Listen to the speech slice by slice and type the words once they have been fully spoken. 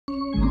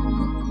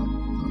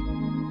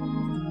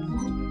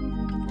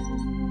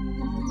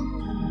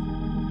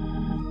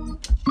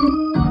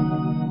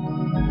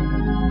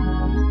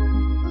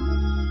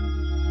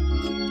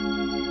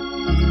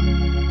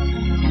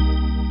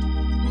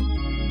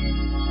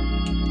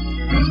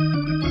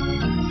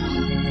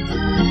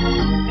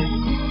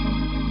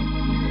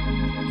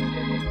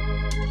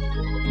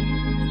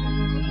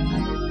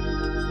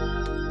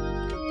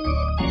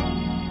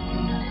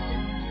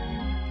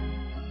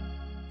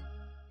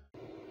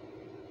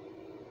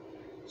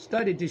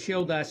Study to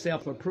show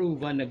thyself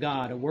approved unto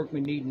God, a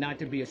workman need not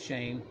to be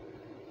ashamed,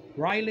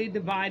 rightly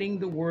dividing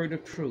the word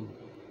of truth.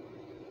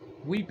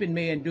 Weeping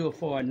may endure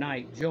for a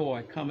night,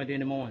 joy cometh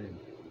in the morning.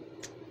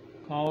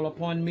 Call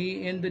upon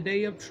me in the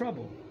day of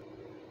trouble,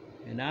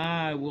 and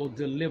I will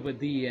deliver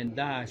thee, and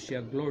thou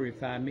shalt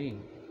glorify me.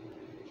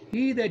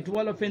 He that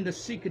dwelleth in the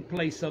secret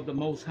place of the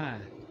Most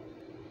High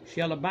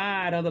shall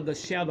abide under the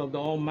shadow of the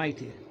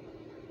Almighty.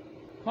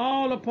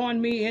 Call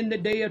upon me in the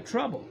day of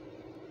trouble,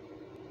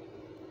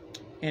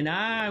 and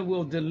I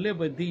will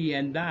deliver thee,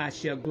 and thou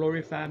shalt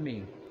glorify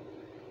me.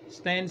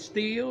 Stand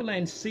still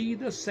and see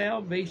the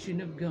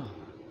salvation of God.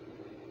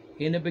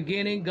 In the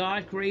beginning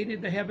God created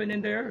the heaven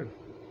and the earth.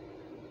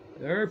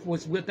 The earth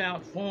was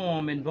without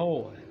form and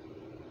void.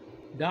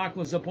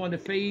 Darkness upon the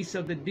face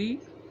of the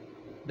deep.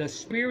 The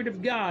Spirit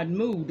of God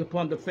moved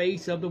upon the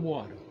face of the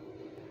water.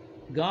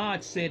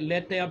 God said,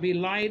 let there be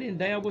light, and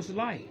there was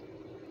light.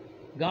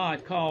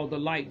 God called the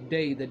light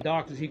day, the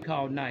darkness he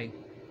called night.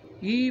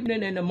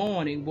 Evening and the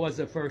morning was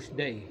the first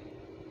day.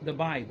 The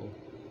Bible.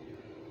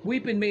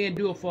 Weeping may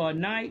endure for a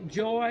night,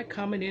 joy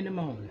coming in the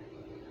morning.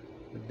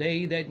 But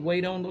they that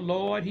wait on the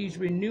Lord, he's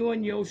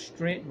renewing your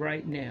strength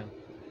right now.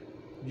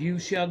 You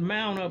shall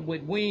mount up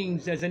with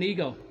wings as an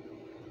eagle.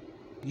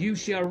 You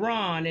shall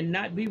run and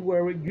not be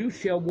worried. You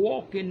shall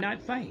walk and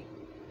not faint.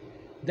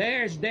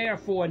 There's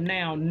therefore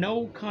now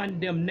no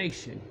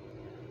condemnation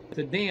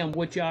to them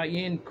which are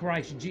in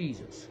Christ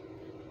Jesus,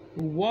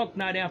 who walk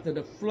not after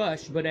the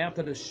flesh, but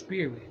after the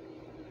Spirit.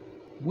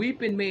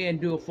 Weeping may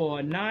endure for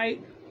a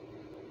night,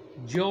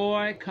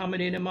 joy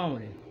coming in the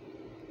morning.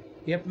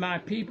 If my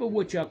people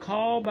which are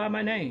called by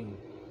my name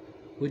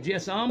would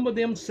just humble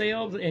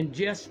themselves and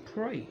just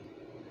pray,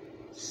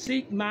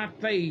 seek my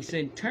face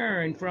and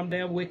turn from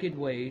their wicked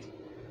ways,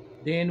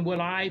 then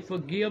will I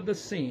forgive the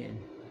sin,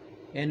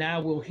 and I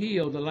will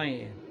heal the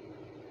land.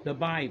 The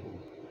Bible.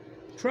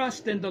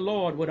 Trust in the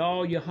Lord with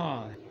all your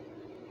heart.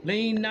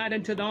 Lean not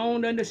into thy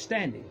own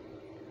understanding,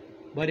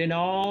 but in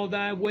all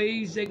thy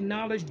ways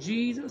acknowledge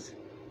Jesus,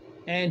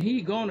 and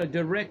he gonna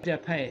direct their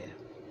path.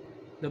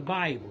 The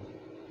Bible.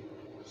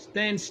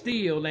 Stand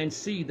still and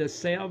see the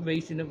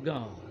salvation of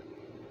God.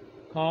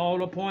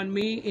 Call upon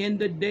me in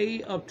the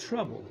day of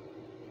trouble,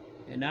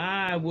 and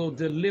I will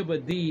deliver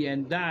thee,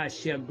 and thou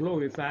shalt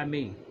glorify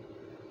me.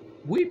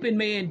 Weeping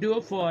may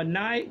endure for a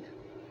night,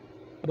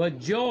 but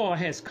joy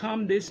has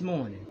come this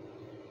morning.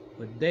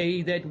 But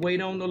they that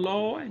wait on the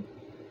Lord,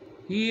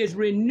 he is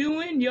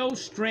renewing your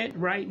strength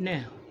right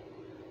now.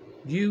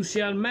 You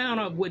shall mount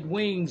up with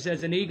wings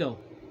as an eagle.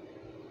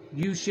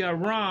 You shall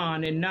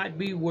run and not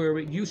be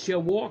wearied. You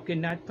shall walk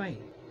and not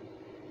faint.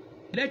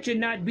 Let you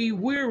not be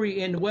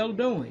weary in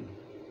well-doing,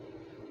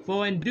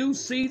 for in due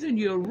season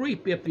you'll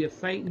reap if you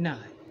faint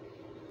not.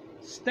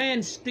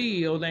 Stand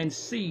still and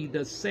see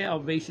the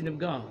salvation of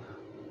God.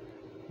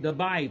 The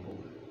Bible.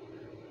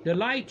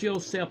 Delight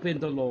yourself in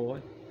the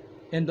Lord,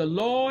 and the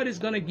Lord is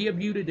going to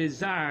give you the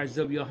desires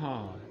of your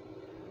heart.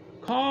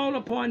 Call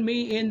upon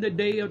me in the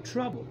day of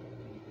trouble,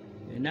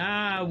 and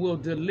I will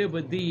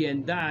deliver thee,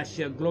 and thou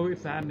shalt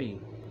glorify me.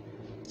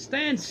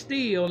 Stand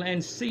still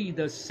and see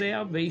the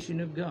salvation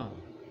of God.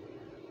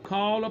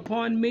 Call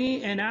upon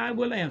me, and I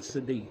will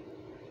answer thee.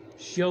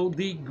 Show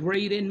thee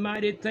great and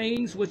mighty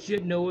things which you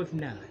knoweth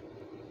not.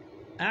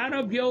 Out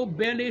of your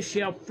belly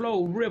shall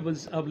flow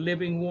rivers of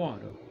living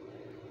water.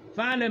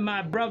 Finally,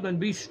 my brethren,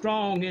 be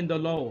strong in the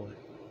Lord,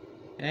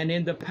 and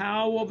in the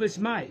power of his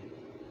might.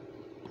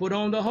 Put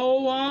on the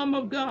whole arm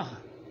of God,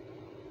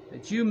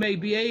 that you may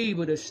be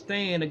able to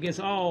stand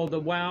against all the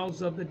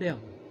wiles of the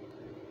devil.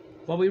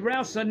 For we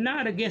wrestle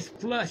not against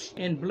flesh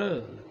and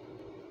blood,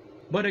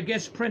 but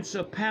against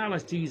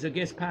principalities,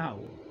 against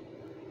power,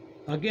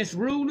 against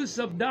rulers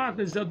of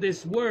darkness of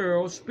this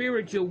world,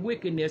 spiritual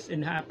wickedness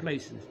in high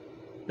places.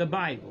 The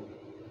Bible.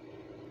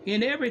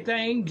 In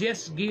everything,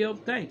 just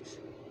give thanks.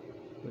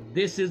 For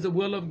this is the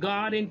will of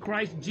God in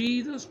Christ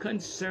Jesus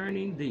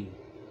concerning thee.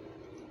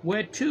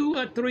 Where 2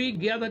 or 3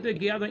 gather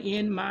together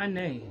in my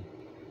name,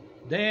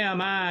 there am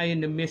I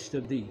in the midst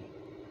of thee.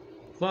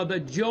 For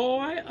the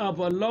joy of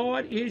the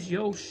Lord is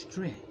your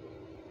strength.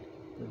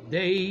 For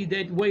they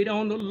that wait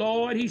on the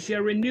Lord, he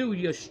shall renew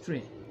your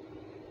strength.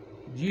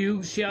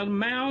 You shall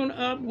mount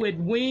up with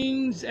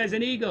wings as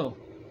an eagle.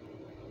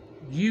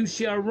 You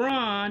shall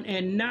run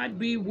and not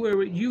be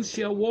weary. You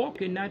shall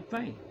walk and not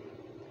faint.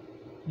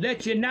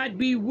 Let you not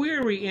be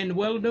weary in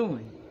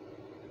well-doing.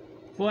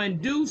 For in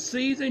due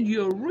season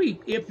you'll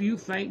reap if you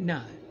faint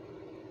not.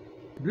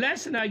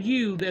 Blessed are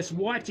you that's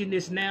watching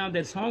this now,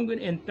 that's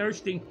hungering and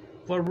thirsting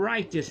for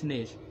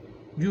righteousness.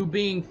 You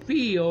being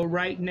filled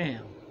right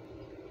now.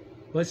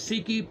 But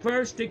seek ye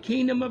first the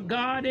kingdom of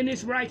God and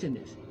his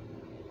righteousness.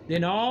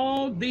 Then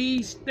all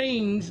these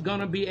things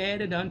gonna be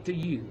added unto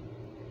you.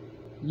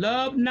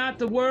 Love not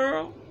the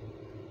world,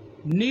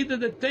 neither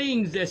the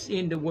things that's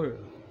in the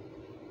world.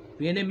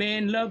 If any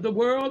man love the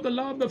world, the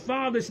love of the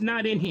Father is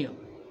not in him.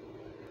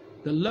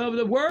 The love of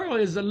the world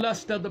is the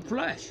lust of the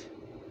flesh,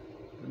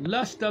 the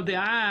lust of the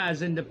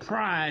eyes, and the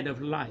pride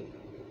of life.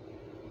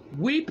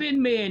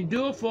 Weeping may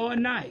endure for a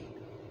night,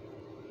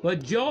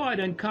 but joy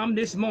done come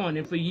this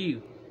morning for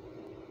you.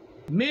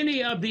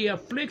 Many of the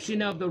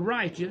affliction of the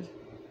righteous,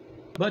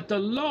 but the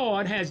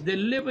Lord has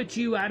delivered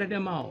you out of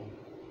them all.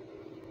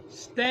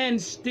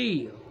 Stand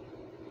still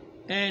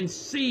and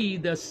see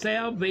the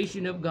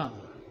salvation of God.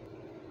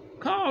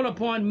 Call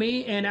upon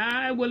me, and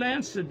I will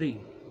answer thee.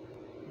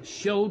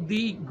 Show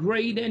thee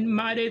great and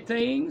mighty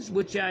things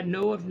which I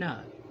know of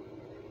not.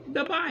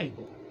 The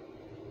Bible.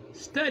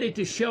 Study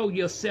to show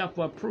yourself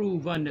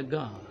approved unto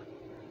God.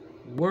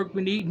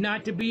 Workmen need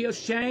not to be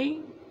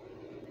ashamed,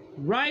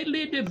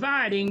 rightly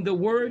dividing the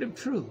word of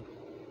truth.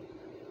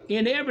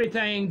 In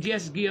everything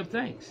just give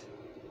thanks.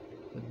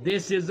 For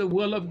this is the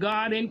will of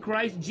God in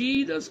Christ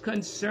Jesus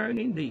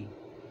concerning thee.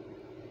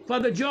 For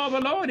the joy of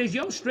the Lord is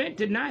your strength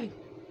tonight.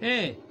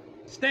 Hey,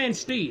 stand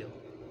still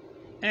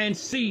and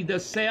see the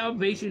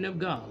salvation of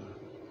God.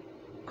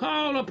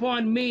 Call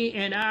upon me,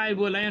 and I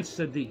will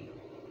answer thee.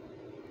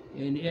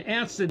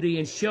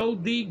 And show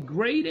thee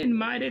great and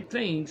mighty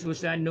things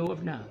which I know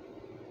of not.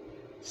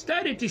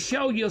 Study to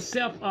show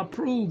yourself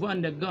approved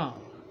unto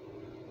God.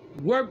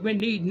 Workmen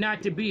need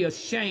not to be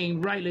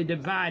ashamed, rightly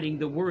dividing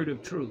the word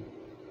of truth.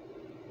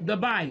 The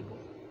Bible.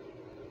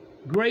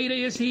 Greater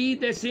is he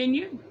that's in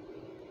you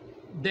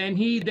than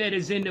he that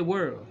is in the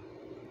world.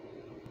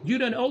 You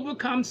done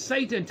overcome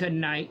Satan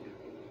tonight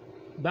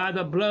by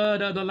the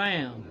blood of the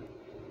Lamb.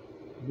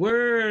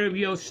 Word of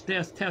your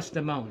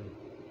testimony.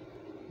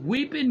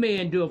 Weeping may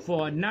endure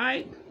for a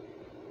night,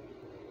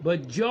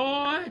 but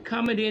joy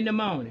cometh in the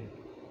morning.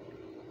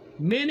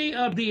 Many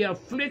of the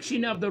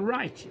affliction of the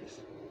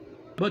righteous,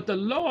 but the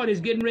Lord is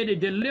getting ready to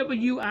deliver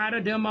you out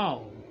of them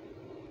all.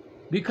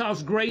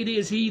 Because greater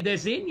is he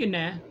that's in you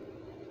now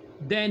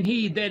than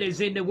he that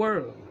is in the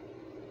world.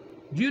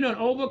 You done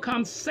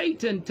overcome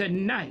Satan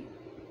tonight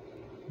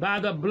by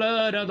the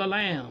blood of the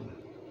Lamb.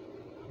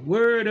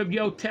 Word of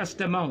your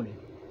testimony.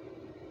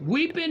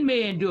 Weeping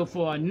may endure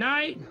for a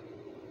night,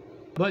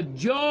 but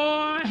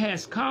joy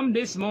has come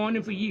this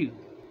morning for you.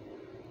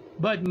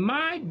 But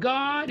my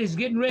God is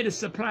getting ready to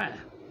supply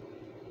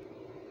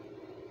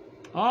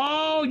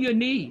all your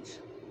needs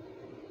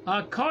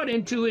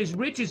according to his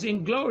riches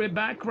in glory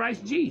by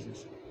Christ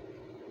Jesus.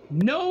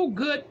 No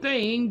good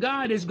thing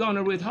God is going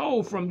to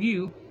withhold from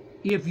you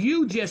if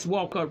you just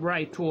walk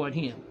upright toward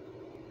him.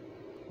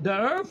 The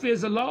earth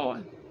is the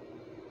Lord,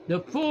 the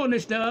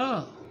fullness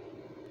thereof,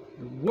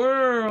 the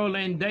world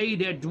and they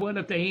that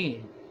dwelleth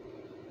therein.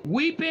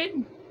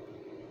 Weeping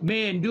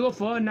may endure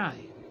for a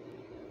night,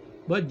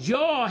 but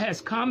joy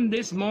has come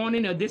this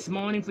morning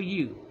for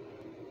you.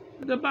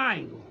 The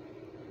Bible.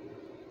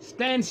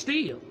 Stand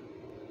still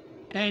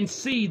and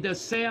see the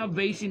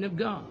salvation of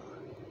God.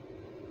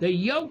 The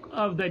yoke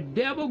of the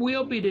devil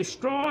will be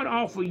destroyed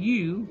off of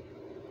you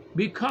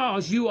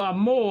because you are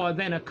more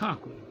than a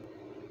conqueror.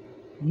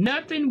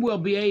 Nothing will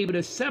be able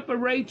to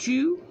separate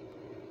you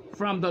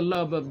from the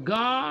love of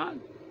God,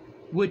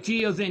 which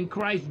is in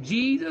Christ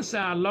Jesus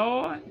our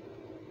Lord.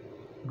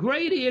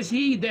 Greater is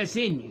he that's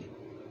in you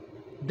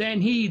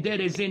than he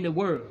that is in the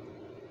world.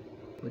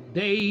 But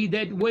they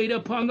that wait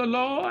upon the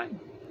Lord,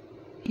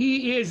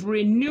 he is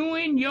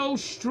renewing your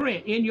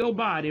strength in your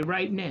body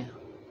right now.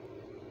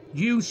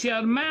 You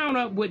shall mount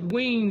up with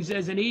wings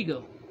as an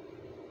eagle.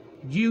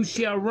 You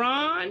shall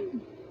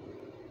run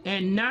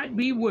and not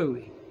be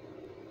weary.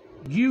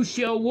 You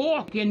shall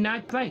walk and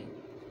not faint.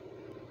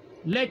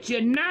 Let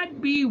you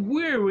not be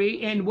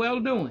weary in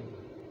well-doing.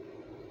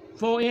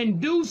 For in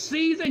due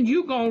season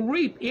you gonna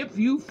reap if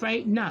you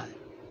faint not.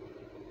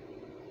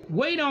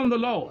 Wait on the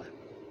Lord.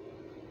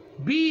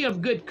 Be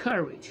of good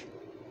courage,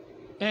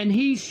 and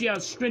he shall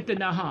strengthen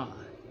the heart.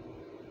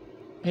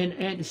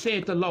 And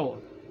saith the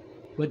Lord,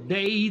 but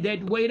they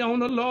that wait on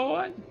the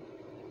Lord,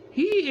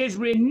 he is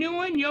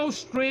renewing your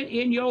strength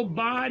in your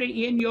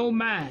body, in your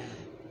mind,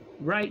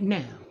 right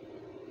now,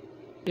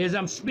 as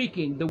I'm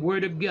speaking the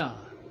word of God.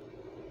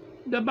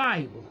 The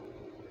Bible.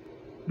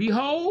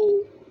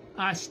 Behold,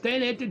 I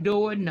stand at the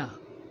door and knock.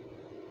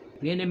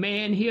 If any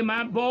man hear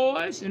my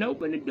voice and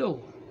open the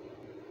door,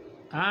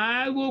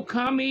 I will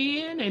come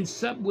in and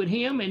sup with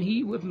him and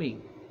he with me.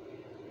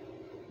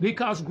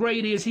 Because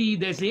greater is he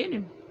that's in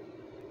him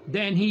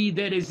than he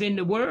that is in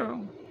the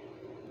world.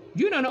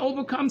 You done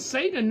overcome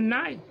Satan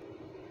tonight,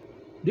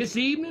 this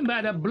evening,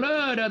 by the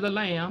blood of the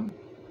Lamb,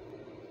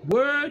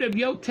 word of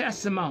your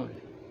testimony,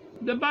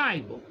 the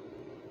Bible.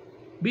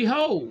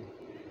 Behold,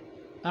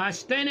 I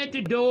stand at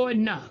the door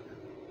and knock.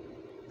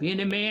 If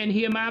any man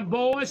hear my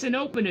voice and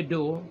open the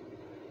door,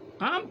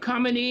 I'm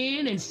coming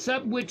in and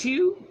sup with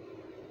you,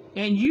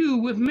 and you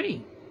with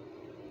me.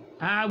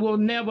 I will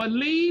never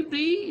leave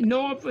thee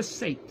nor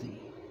forsake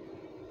thee.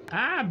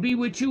 I'll be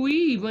with you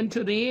even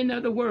to the end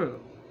of the world.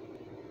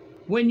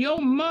 When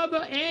your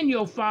mother and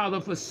your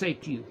father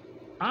forsake you,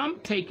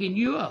 I'm taking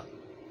you up.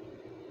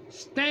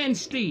 Stand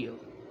still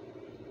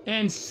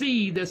and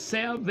see the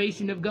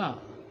salvation of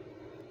God.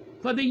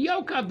 For the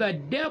yoke of the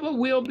devil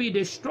will be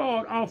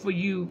destroyed off of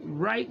you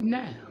right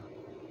now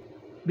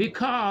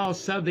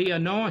because of the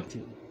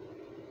anointing.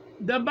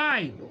 The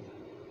Bible.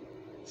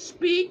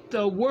 Speak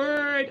the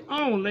word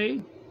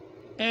only,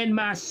 and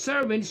my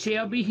servant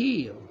shall be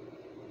healed.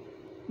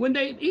 When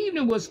the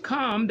evening was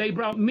come, they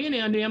brought many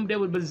of them that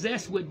were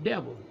possessed with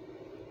devils.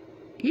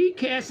 He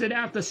casted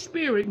out the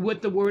spirit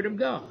with the word of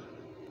God.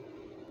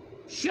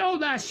 Show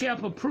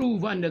thyself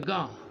approved unto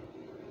God.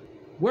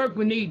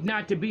 Workmen need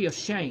not to be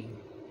ashamed,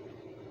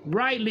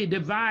 rightly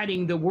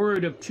dividing the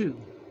word of truth.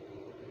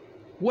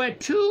 Where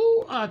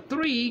two or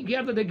three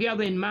gather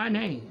together in my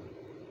name,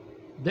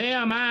 there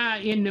am I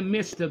in the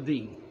midst of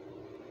thee.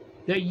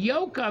 The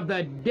yoke of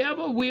the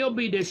devil will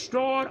be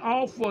destroyed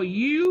off for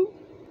you,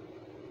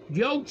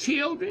 your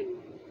children,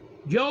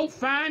 your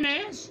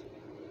finance,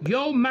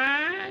 your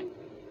mind,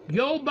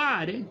 your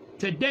body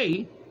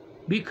today,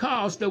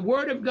 because the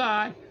word of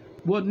God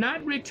will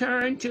not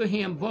return to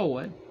him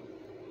void,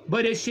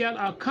 but it shall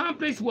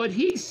accomplish what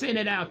he sent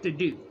it out to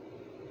do.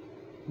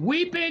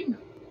 Weeping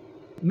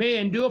may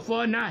endure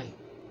for a night,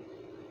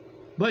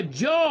 but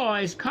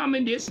joy is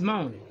coming this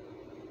morning.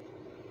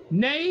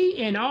 Nay,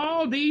 in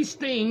all these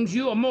things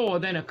you are more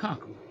than a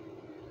conqueror.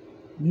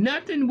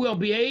 Nothing will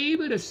be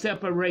able to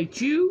separate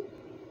you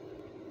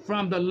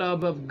from the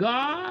love of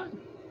God,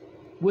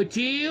 which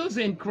is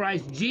in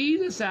Christ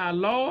Jesus our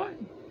Lord.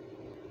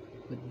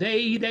 But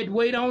they that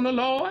wait on the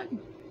Lord,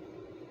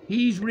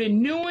 he's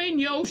renewing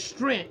your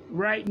strength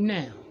right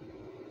now.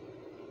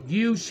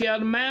 You shall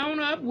mount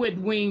up with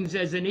wings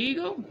as an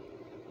eagle.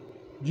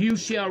 You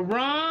shall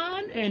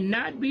run and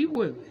not be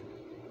weary.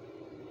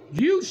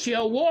 You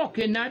shall walk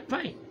and not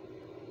faint.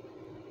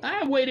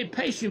 I waited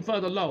patient for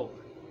the Lord.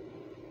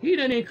 He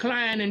done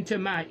inclined into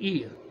my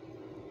ear.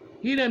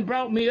 He done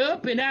brought me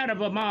up and out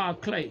of a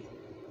marred clay,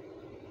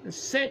 and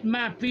set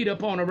my feet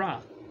upon a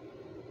rock,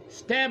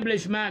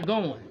 established my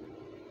going,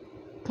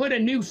 put a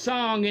new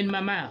song in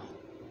my mouth,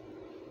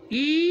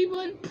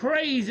 even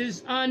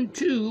praises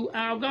unto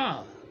our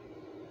God.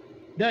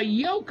 The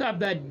yoke of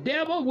the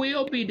devil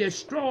will be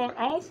destroyed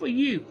off of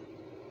you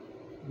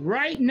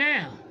right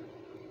now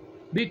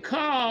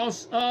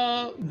because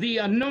of the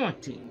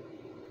anointing.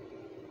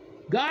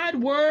 God's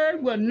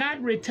word will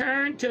not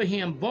return to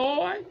him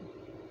void,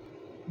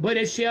 but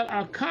it shall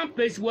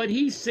accomplish what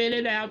he sent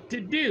it out to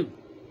do.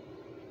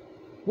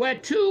 Where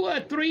two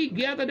or three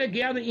gather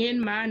together in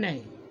my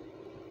name,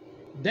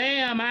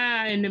 there am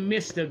I in the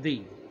midst of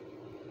thee.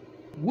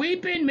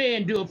 Weeping may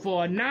endure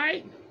for a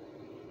night,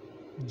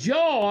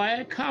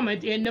 joy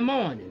cometh in the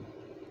morning.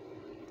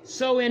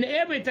 So in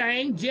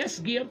everything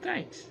just give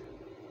thanks.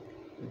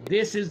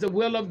 This is the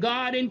will of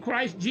God in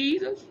Christ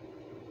Jesus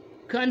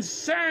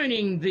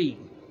concerning thee.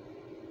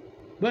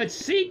 But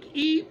seek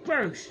ye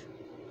first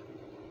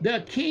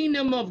the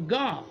kingdom of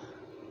God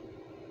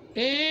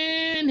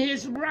and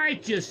his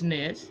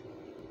righteousness,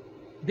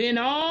 then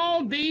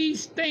all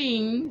these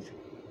things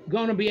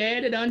gonna be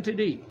added unto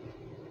thee.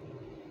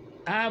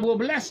 I will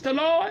bless the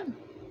Lord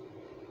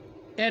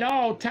at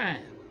all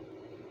times.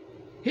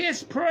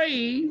 His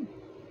praise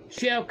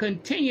shall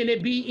continually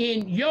be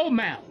in your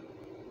mouth.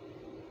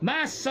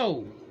 My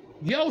soul,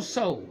 your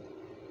soul,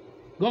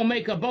 gonna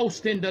make a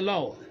boast in the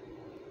Lord.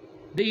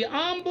 The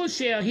humble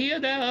shall hear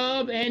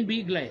thereof and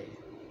be glad.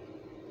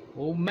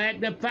 Oh,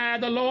 magnify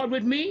the Lord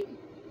with me.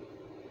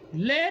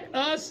 Let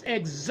us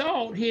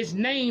exalt his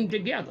name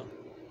together.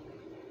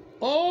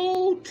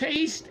 Oh,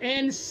 taste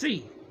and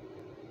see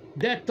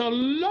that the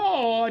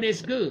Lord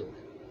is good.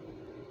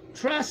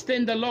 Trust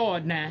in the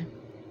Lord now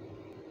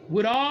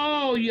with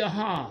all your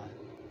heart.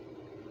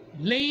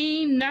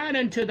 Lean not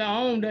unto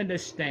thy own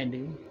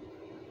understanding,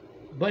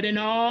 but in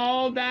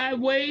all thy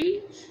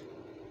ways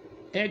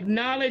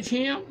acknowledge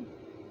him,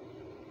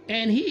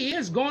 and he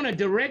is going to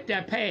direct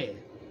thy path.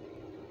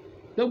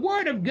 The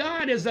word of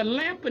God is a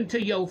lamp unto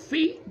your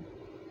feet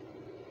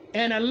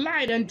and a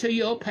light unto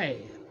your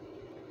path.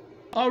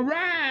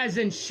 Arise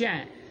and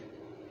shine,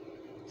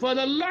 for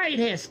the light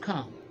has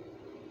come,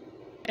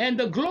 and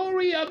the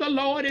glory of the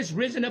Lord is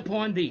risen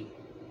upon thee.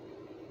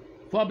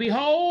 For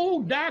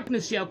behold,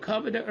 darkness shall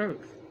cover the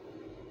earth,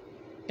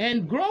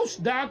 and gross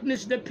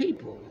darkness the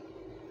people.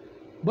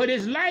 But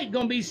his light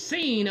gonna be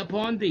seen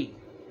upon thee.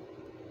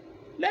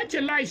 Let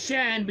your light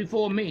shine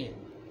before men,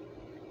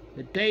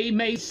 that they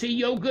may see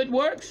your good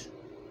works.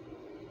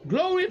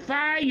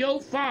 Glorify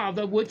your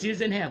Father which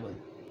is in heaven.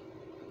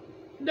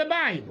 The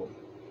Bible,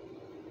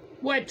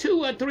 where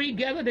two or three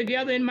gather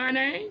together in my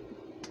name,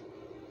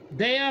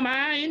 there am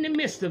I in the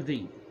midst of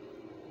thee.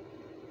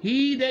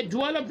 He that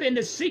dwelleth in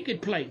the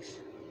secret place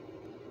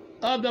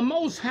of the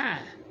Most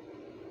High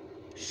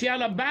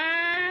shall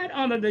abide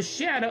under the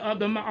shadow of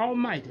the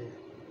Almighty.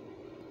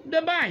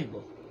 The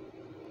Bible,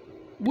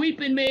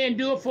 weeping may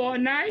endure for a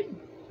night,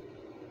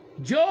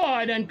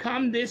 joy done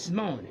come this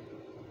morning.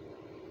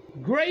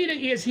 Greater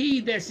is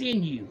he that's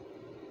in you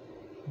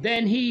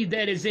than he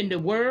that is in the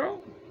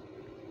world.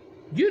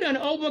 You done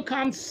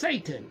overcome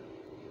Satan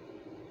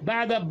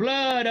by the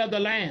blood of the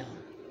Lamb,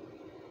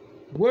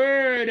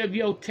 word of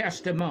your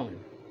testimony.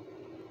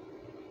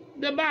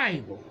 The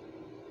Bible,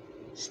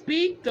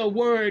 speak the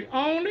word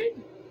only,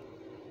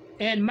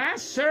 and my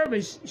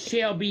servants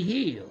shall be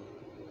healed.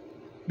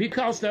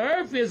 Because the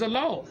earth is the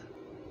Lord,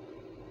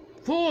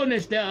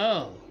 fullness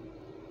thereof.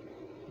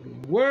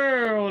 the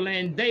world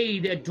and they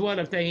that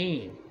dwelleth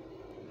therein.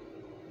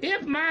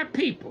 If my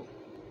people,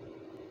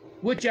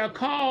 which are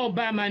called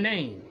by my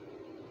name,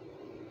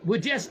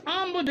 would just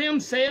humble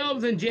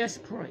themselves and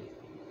just pray,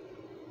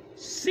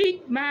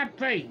 seek my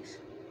face,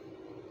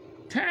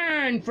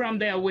 turn from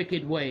their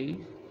wicked ways,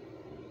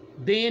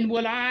 then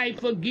will I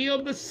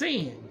forgive the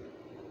sin.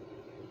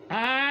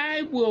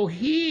 I will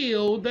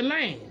heal the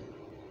land.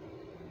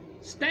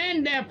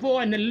 Stand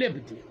therefore in the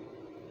liberty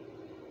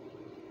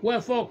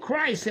wherefore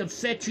Christ hath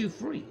set you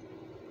free.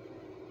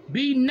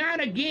 Be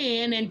not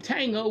again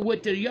entangled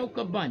with the yoke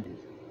of bondage.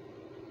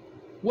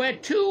 Where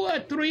two or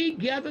three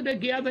gather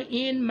together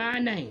in my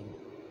name,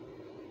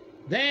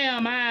 there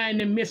am I in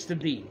the midst of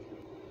thee.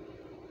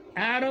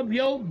 Out of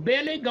your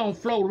belly gonna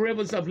flow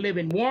rivers of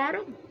living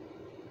water.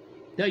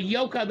 The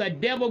yoke of the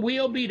devil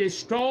will be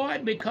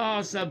destroyed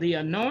because of the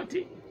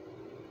anointing.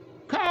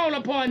 Call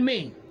upon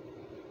me,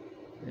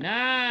 and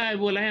I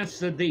will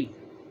answer thee.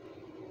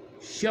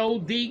 Show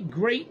thee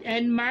great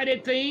and mighty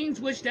things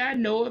which thou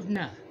knowest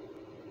not.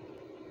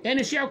 And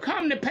it shall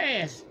come to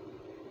pass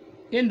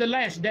in the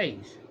last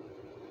days,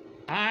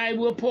 I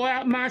will pour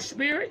out my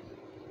spirit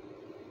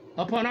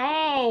upon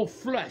all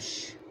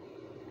flesh.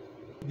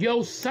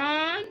 Your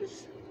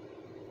sons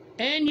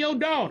and your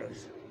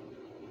daughters,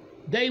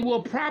 they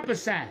will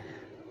prophesy.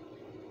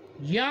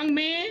 Young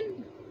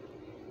men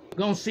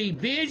gonna see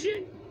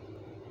vision.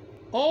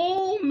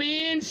 Old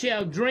men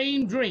shall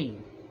dream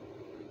dreams.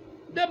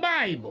 The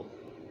Bible.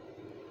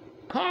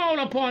 Call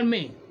upon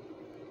me.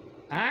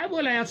 I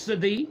will answer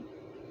thee.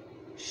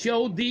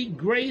 Show thee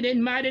great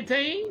and mighty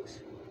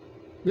things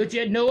which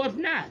yet knoweth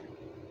not.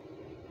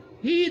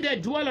 He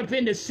that dwelleth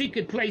in the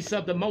secret place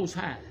of the Most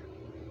High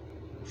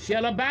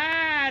shall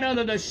abide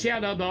under the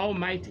shadow of the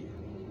Almighty.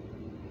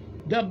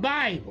 The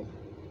Bible.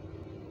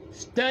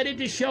 Study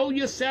to show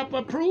yourself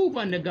approved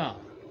unto God.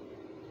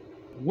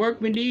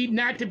 Workmen need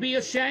not to be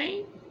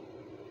ashamed,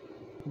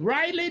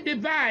 rightly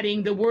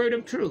dividing the word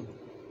of truth.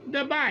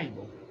 The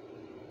Bible.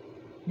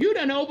 You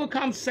done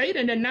overcome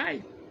Satan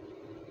tonight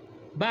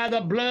by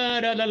the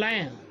blood of the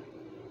Lamb,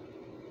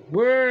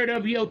 word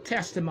of your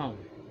testimony.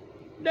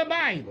 The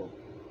Bible.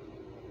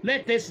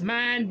 Let this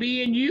mind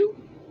be in you,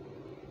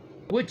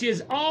 which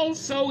is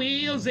also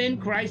is in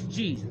Christ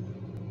Jesus.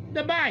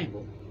 The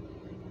Bible.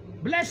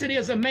 Blessed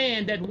is a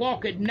man that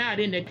walketh not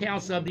in the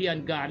counsel of the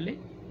ungodly,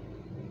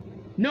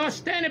 nor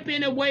standeth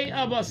in the way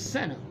of a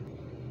sinner,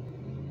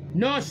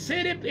 nor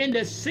sitteth in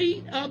the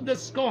seat of the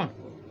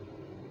scornful.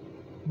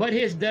 But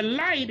his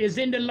delight is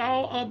in the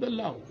law of the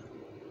Lord.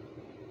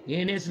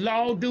 In his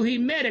law do he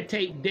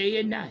meditate day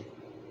and night.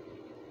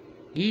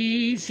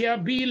 He shall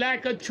be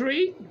like a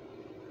tree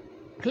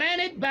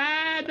planted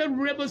by the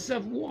rivers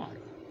of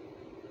water,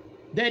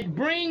 that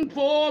bring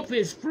forth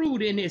his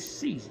fruit in his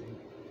season,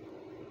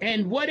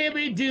 and whatever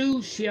he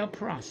do shall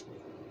prosper.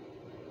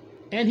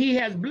 And he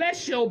has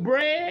blessed your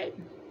bread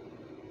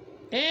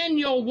and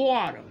your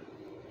water,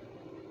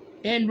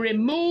 and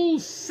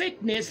removed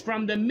sickness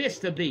from the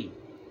midst of thee.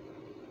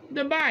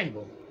 The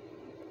Bible.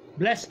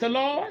 Bless the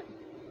Lord,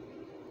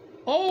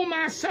 O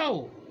my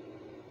soul,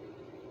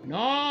 and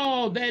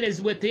all that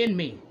is within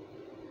me.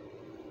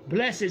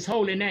 Bless his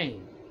holy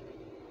name.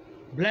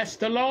 Bless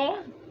the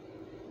Lord,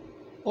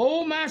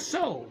 O my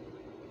soul,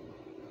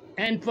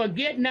 and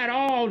forget not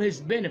all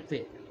his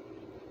benefit,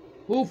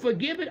 who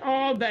forgiveth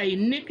all thy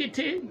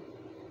iniquity,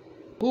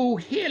 who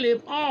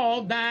healeth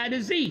all thy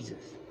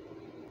diseases.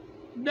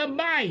 The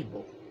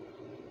Bible.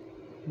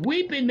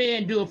 Weeping may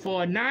endure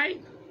for a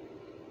night,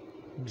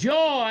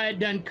 joy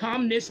done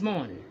come this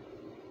morning.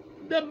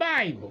 The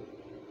Bible.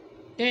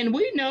 And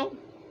we know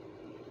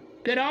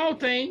that all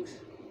things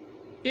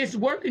is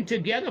working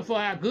together for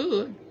our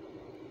good,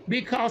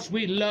 because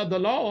we love the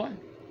Lord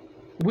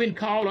when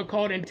called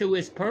according to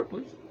his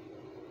purpose.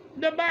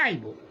 The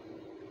Bible.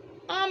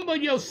 Humble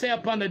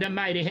yourself under the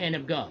mighty hand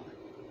of God,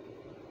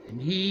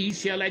 and he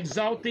shall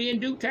exalt thee in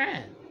due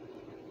time.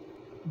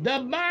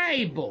 The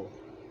Bible.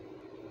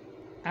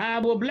 I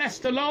will bless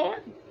the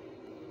Lord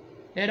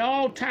at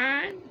all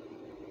times.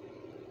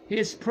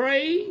 His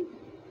praise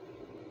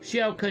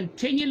shall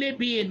continually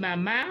be in my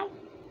mouth.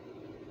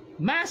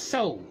 My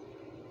soul,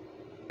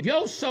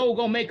 your soul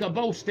gonna make a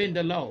boast in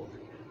the Lord.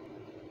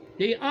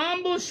 The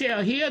humble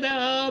shall hear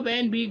thereof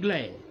and be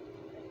glad.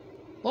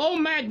 Oh,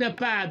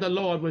 magnify the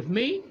Lord with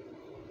me.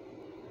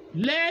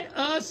 Let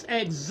us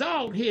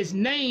exalt his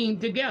name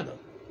together.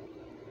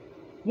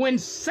 When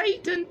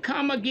Satan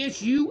come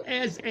against you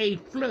as a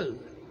flood,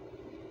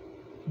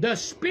 the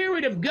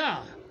Spirit of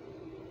God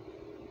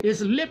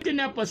is lifting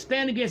up a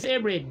stand against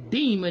every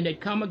demon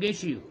that come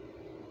against you.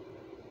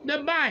 The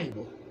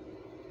Bible.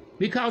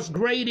 Because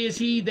great is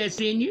he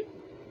that's in you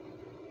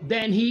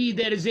than he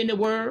that is in the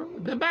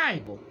world. The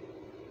Bible.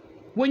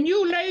 When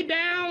you lay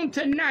down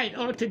tonight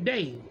or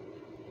today,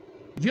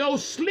 your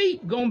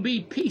sleep gonna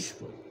be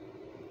peaceful.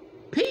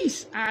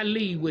 Peace I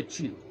leave with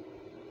you.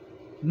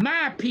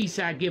 My peace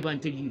I give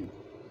unto you.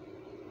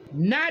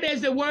 Not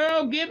as the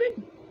world giveth,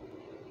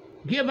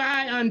 give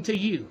I unto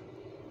you.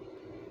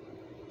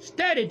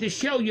 Study to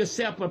show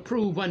yourself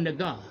approved unto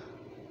God.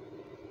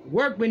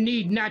 Workmen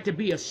need not to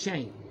be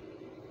ashamed,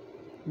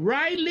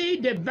 rightly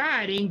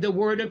dividing the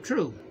word of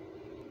truth.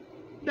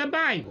 The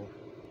Bible.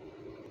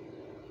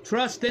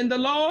 Trust in the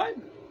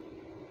Lord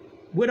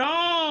with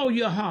all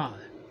your heart.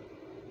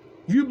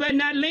 You better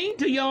not lean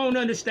to your own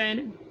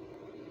understanding,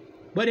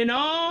 but in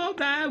all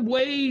thy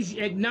ways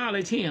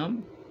acknowledge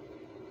him,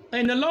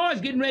 and the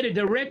Lord's getting ready to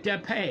direct our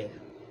path.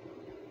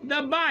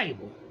 The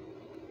Bible.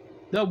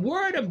 The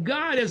word of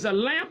God is a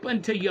lamp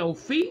unto your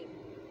feet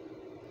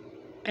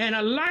and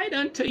a light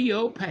unto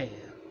your path.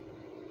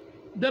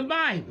 The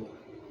Bible.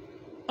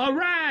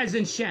 Arise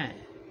and shine,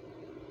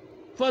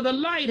 for the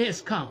light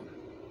has come,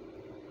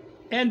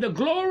 and the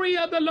glory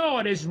of the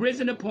Lord is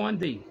risen upon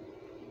thee.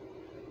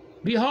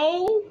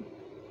 Behold,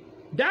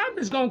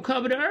 darkness is going to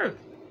cover the earth,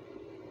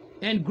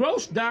 and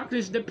gross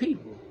darkness the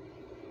people.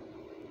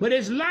 But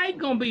his light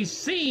going to be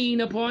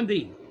seen upon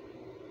thee.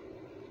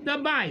 The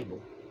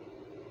Bible.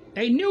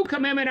 A new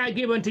commandment I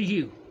give unto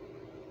you,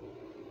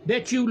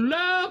 that you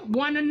love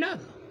one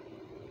another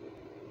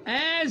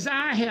as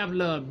I have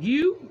loved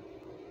you.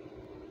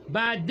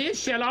 By this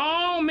shall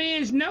all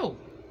men know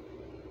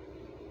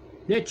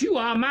that you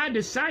are my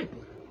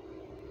disciple,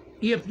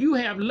 if you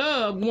have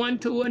love one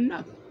to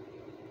another.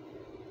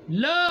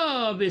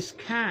 Love is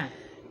kind.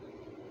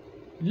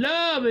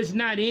 Love is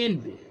not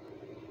envy.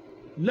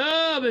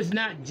 Love is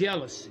not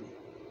jealousy.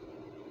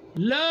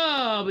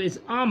 Love is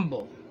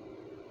humble.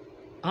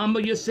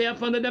 Humble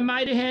yourself under the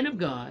mighty hand of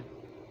God.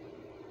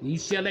 He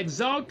shall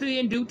exalt thee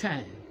in due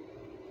time.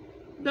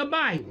 The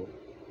Bible.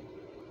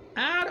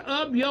 Out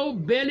of your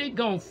belly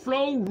gonna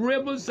flow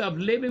rivers of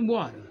living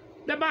water.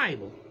 The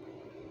Bible.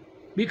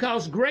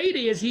 Because greater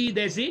is he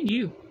that's in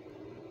you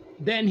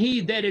than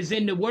he that is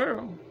in the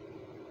world.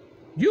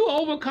 You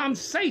overcome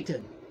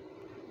Satan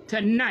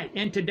tonight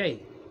and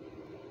today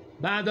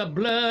by the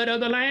blood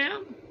of the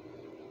Lamb,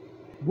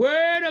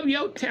 word of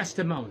your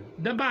testimony,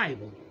 the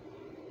Bible.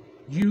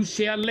 You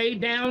shall lay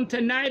down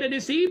tonight or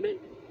this evening,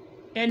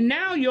 and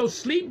now your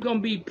sleep gonna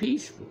be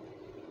peaceful.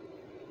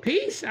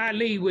 Peace I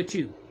leave with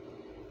you.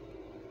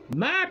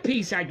 My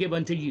peace I give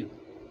unto you.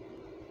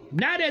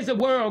 Not as the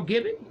world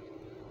giveth,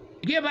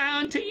 give I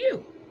unto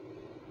you.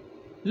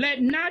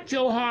 Let not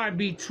your heart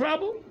be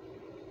troubled,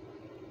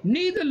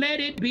 neither let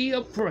it be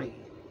afraid.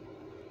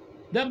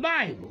 The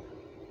Bible.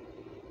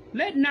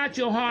 Let not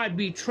your heart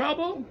be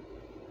troubled.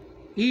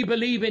 Ye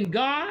believe in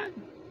God,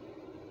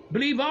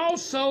 believe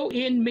also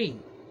in me.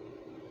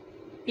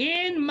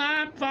 In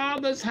my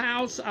Father's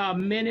house are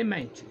many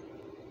mansions.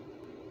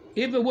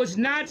 If it was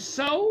not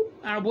so,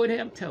 I would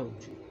have told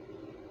you.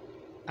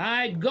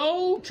 I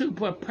go to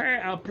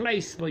prepare a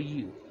place for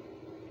you.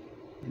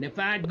 And if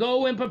I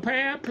go and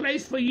prepare a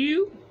place for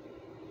you,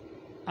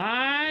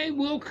 I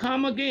will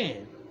come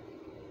again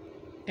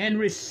and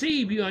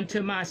receive you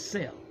unto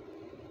myself,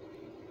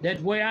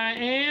 that where I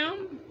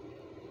am,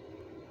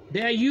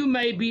 there you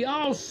may be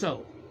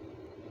also.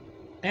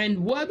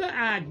 And whither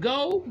I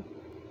go,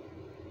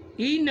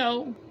 ye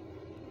know,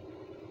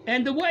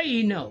 and the way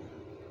ye know.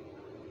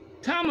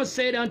 Thomas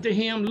said unto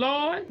him,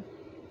 Lord,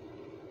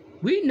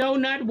 we know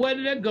not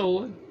whither to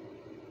go,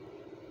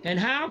 and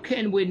how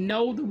can we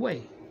know the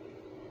way?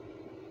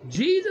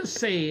 Jesus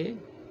said,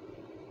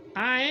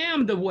 I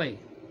am the way,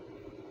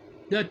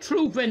 the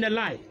truth, and the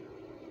life.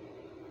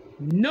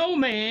 No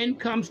man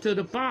comes to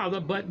the Father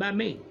but by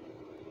me.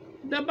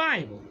 The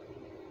Bible.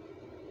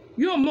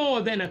 You're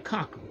more than a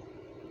conqueror.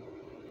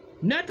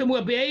 Nothing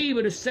will be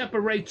able to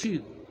separate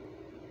you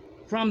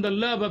from the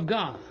love of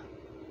God,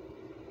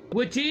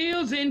 which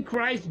is in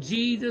Christ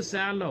Jesus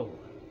our Lord.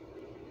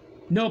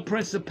 No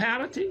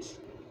principalities,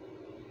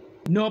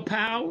 no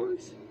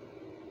powers,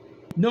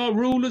 no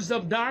rulers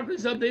of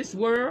darkness of this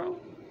world,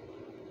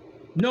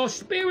 no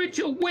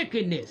spiritual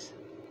wickedness.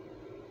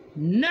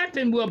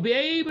 Nothing will be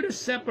able to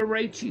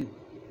separate you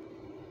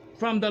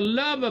from the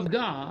love of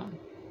God,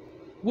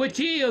 which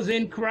is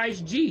in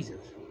Christ Jesus.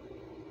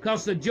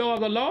 Because the joy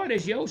of the Lord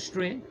is your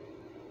strength.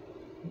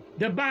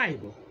 The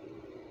Bible.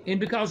 And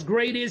because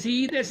great is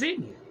he that's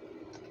in you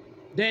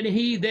than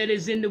he that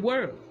is in the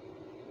world.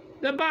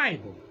 The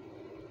Bible.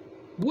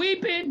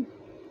 Weeping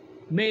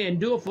may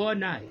endure for a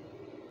night,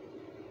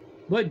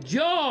 but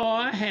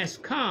joy has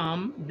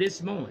come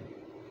this morning.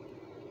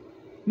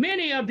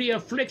 Many of the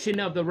affliction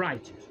of the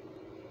righteous,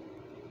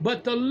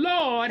 but the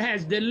Lord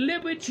has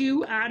delivered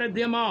you out of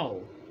them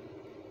all.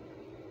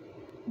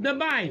 The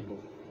Bible.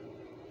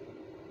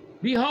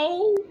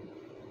 Behold,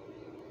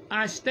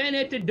 I stand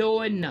at the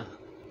door and knock.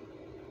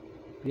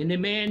 If any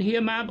man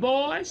hear my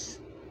voice,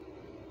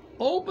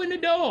 open the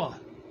door.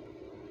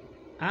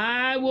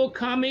 I will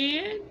come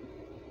in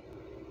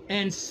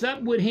and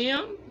sup with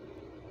him,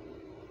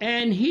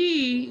 and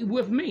he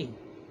with me.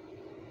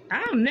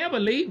 I'll never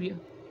leave you,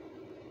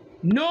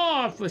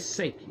 nor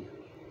forsake you.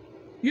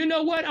 You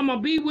know what? I'm going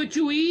to be with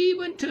you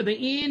even to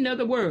the end of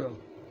the world.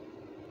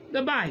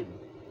 The Bible.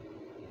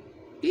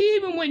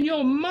 Even when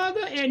your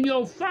mother and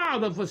your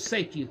father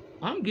forsake you,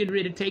 I'm getting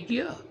ready to take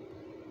you up.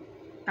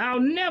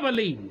 I'll never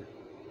leave you,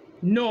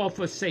 nor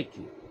forsake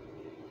you.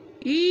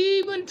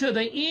 Even to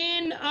the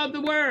end of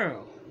the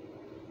world.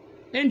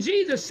 And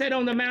Jesus sat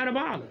on the Mount of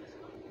Olives.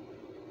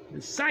 The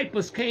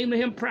disciples came to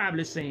him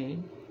privately,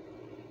 saying,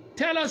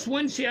 Tell us,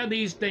 when shall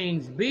these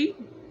things be?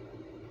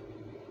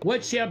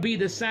 What shall be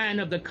the sign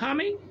of the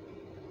coming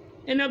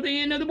and of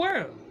the end of the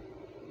world?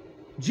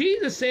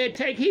 Jesus said,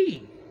 Take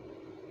heed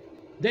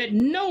that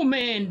no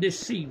man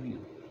deceive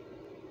you.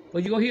 For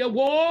you're going to hear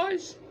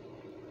wars,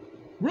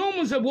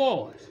 rumors of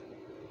wars,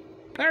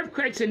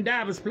 earthquakes in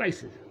divers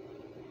places.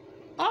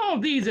 All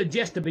these are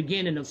just the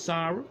beginning of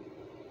sorrow.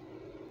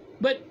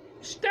 But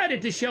study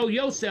to show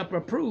yourself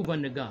approved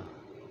unto God.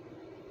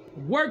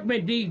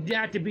 Workmen need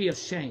not to be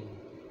ashamed,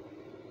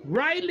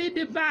 rightly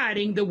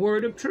dividing the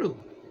word of truth,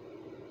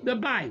 the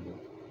Bible.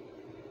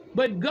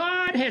 But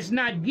God has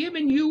not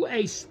given you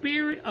a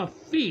spirit of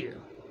fear,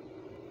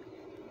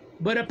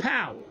 but a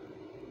power,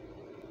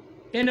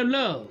 and of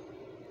love,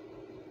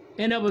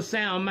 and of a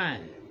sound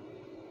mind.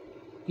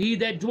 He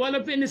that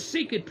dwelleth in the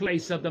secret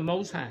place of the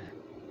Most High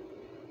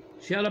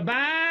shall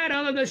abide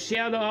under the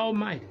shadow of the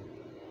Almighty.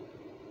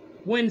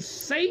 When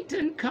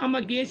Satan come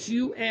against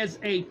you as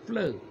a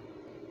flood,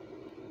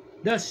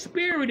 the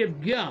Spirit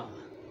of God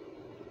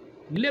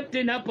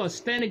lifting up or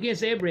stand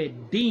against every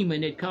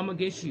demon that come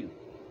against you.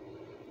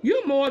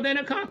 You're more than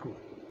a conqueror.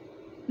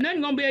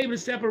 Nothing going to be able to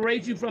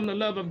separate you from the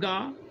love of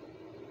God.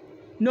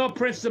 No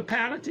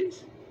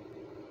principalities,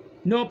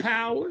 no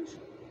powers,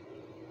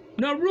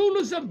 no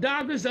rulers of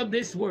darkness of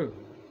this world,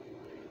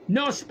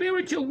 no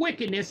spiritual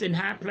wickedness in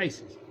high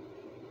places,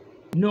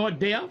 nor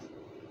death,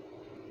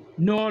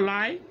 nor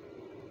life,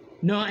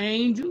 nor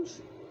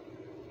angels.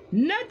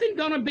 Nothing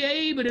going to be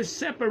able to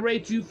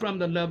separate you from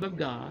the love of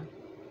God,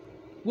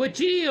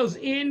 which is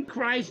in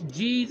Christ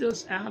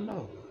Jesus our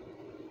Lord.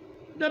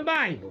 The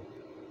Bible.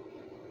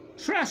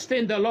 Trust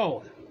in the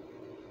Lord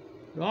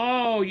with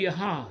all your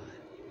heart.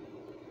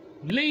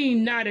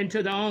 Lean not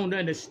into thy own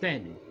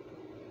understanding,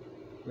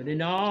 but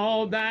in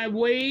all thy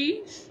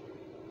ways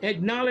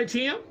acknowledge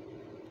him,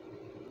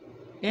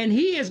 and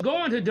he is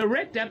going to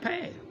direct that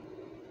path.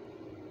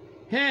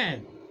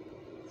 And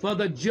for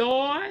the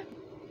joy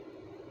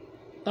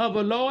of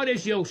the Lord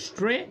is your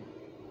strength.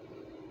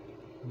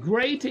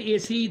 Greater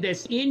is he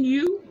that's in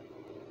you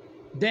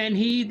than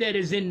he that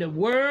is in the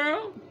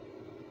world.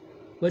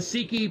 But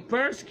seek ye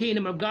first the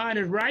kingdom of God and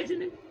his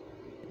righteousness,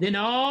 then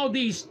all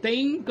these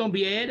things going to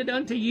be added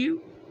unto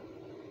you.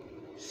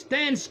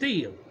 Stand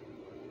still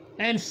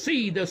and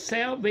see the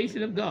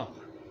salvation of God.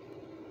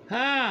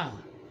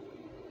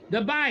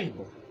 The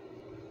Bible.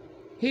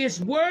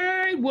 His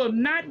word will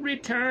not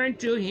return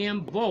to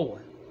him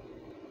void,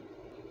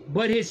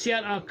 but it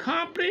shall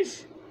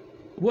accomplish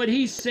what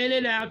he sent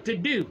it out to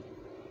do.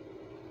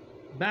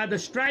 By the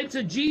stripes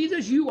of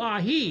Jesus, you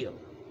are healed.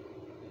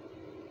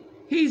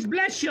 He's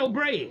blessed your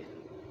bread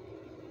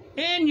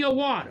and your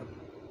water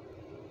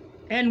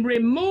and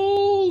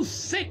removed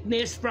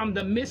sickness from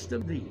the midst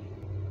of thee.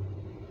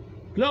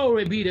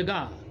 Glory be to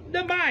God.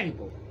 The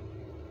Bible.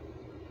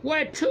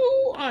 Where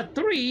 2 or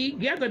 3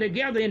 gather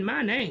together in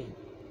my name,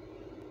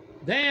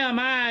 there am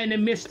I in the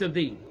midst of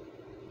thee.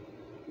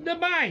 The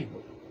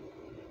Bible.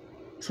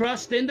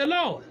 Trust in the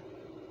Lord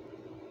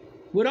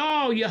with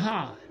all your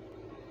heart.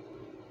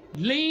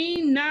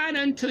 Lean not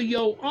unto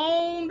your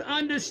own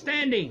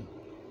understanding,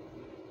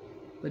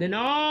 but in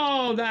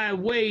all thy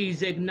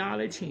ways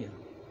acknowledge him,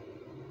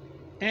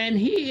 and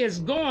he is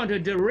going to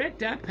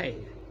direct our path.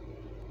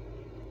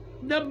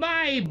 The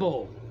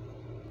Bible.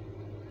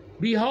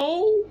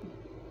 Behold,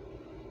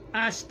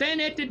 I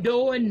stand at the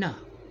door and knock.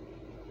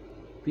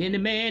 If any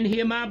man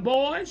hear my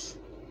voice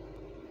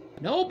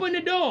and open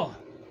the door,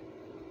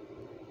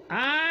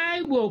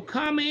 I will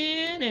come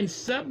in and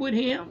sup with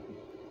him,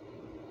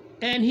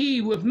 and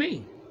he with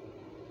me.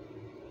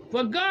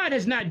 For God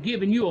has not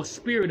given you a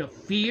spirit of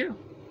fear,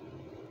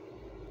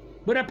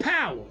 but a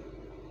power,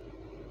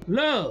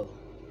 love,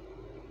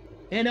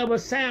 and of a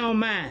sound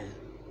mind.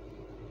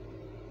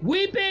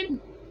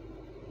 Weeping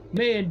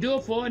may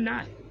endure for a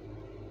night,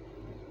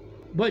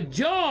 but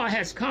joy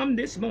has come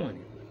this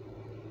morning.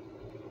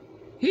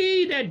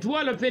 He that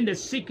dwelleth in the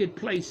secret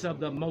place of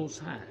the Most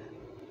High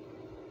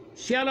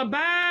shall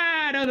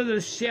abide under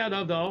the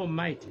shadow of the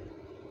Almighty.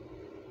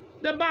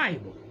 The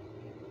Bible.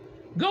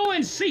 Go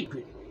in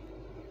secret.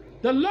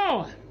 The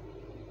Lord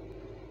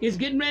is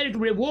getting ready to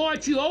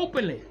reward you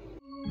openly.